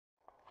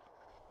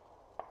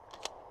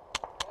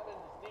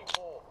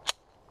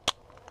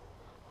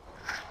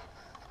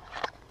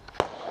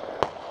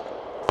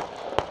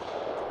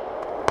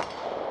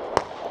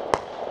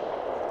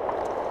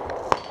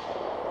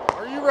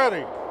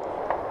ready?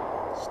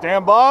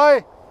 Stand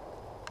by.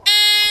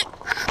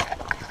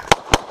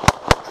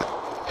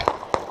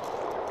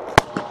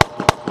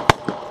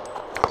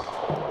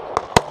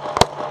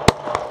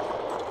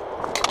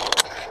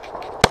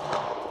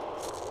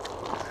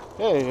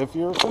 Okay, if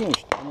you're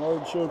finished,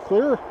 unload, show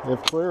clear.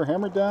 If clear,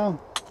 hammer down,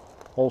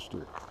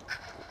 holster.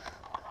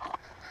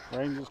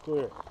 Range is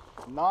clear.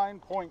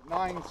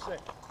 9.96.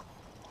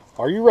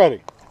 Are you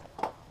ready?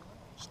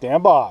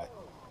 Stand by.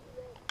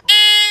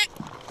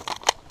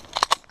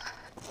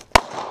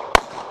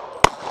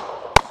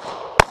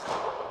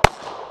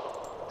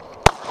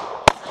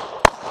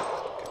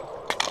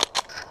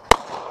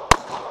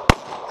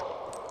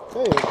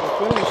 Okay, if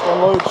you're finished,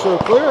 unload, show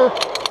clear.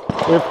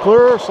 If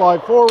clear,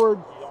 slide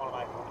forward,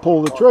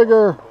 pull the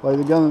trigger, lay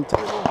the gun on the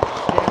table.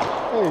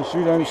 Hey,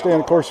 shoot,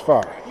 understand the course of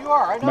fire. You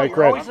are, I know, Make you're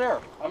ready. always there.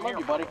 I love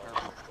you, buddy.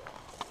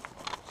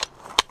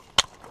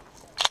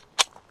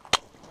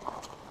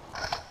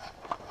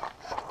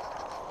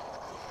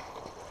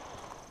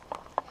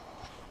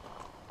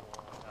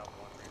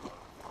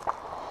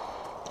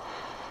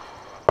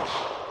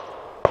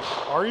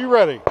 Are you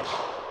ready?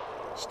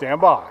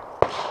 Stand by.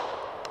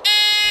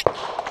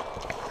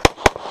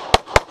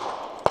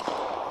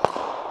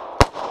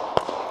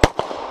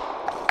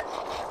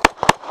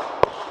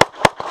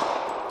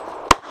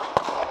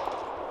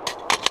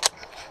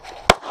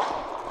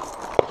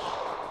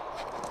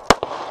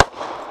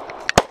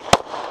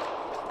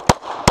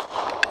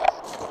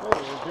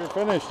 If you're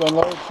finished,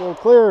 unload, show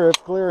clear.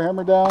 If clear,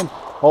 hammer down,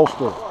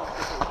 holster.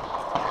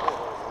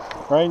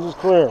 Range is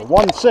clear.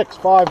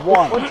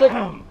 1651.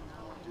 16.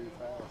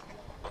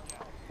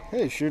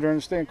 Hey, shooter,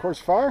 understand course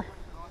of fire?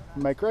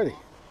 Make ready.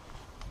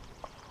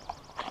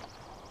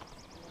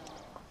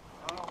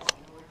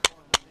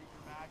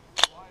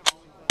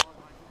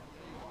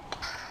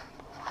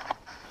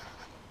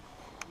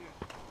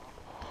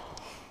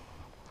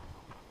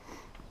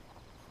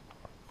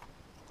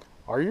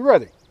 Are you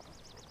ready?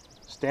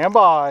 Stand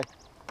by.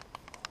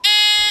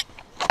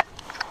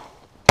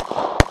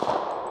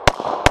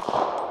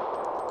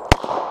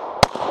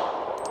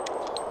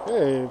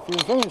 Okay, if you're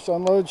finished,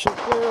 unload, shoot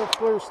clear,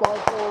 clear, slide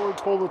forward,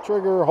 pull the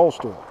trigger,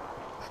 holster.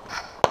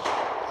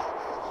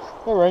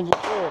 Okay, range is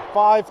clear.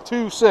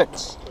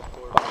 526.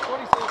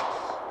 526.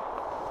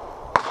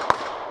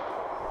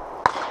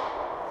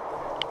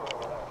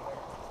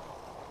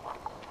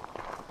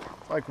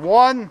 Like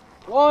 1,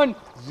 1,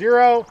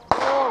 0,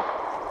 0,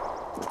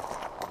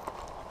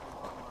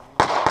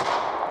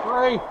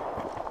 3.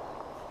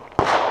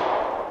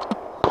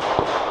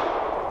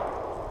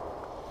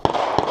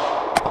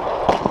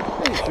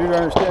 Hey, shooter,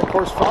 understand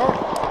course of fire?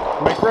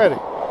 Make ready.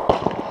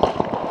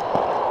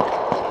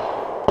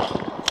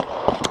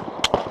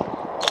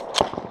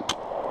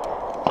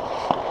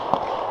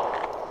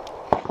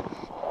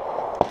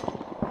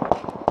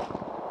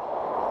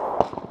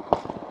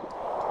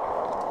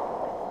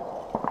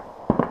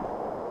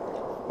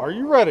 Are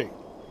you ready?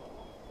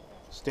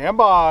 Stand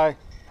by.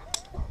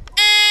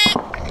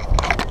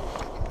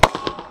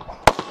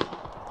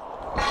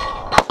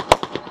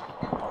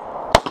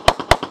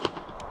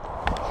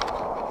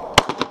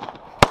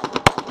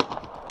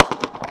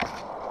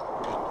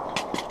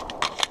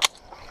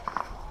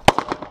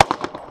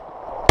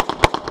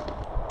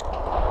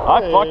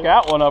 I fucked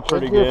that one up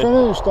pretty If you're good.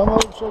 finished,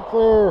 unload, show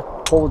clear,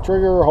 pull the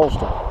trigger,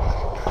 holster.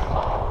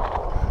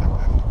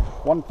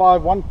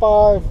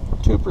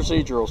 1515. 2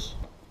 procedurals.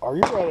 Are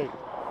you ready?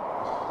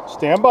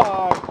 Stand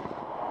by.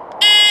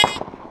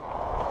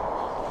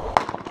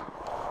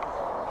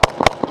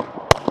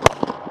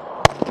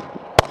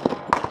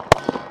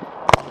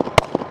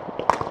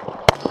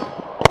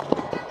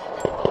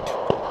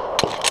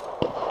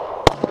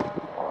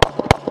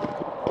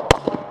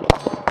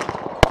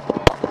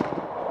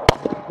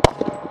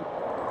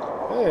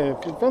 Hey,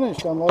 if you're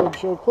finished, unload,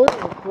 show clear.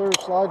 If clear,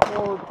 slide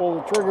forward, pull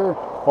the trigger,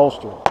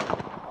 holster.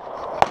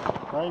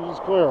 Range is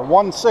clear.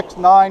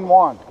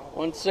 1691.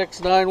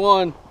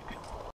 1691.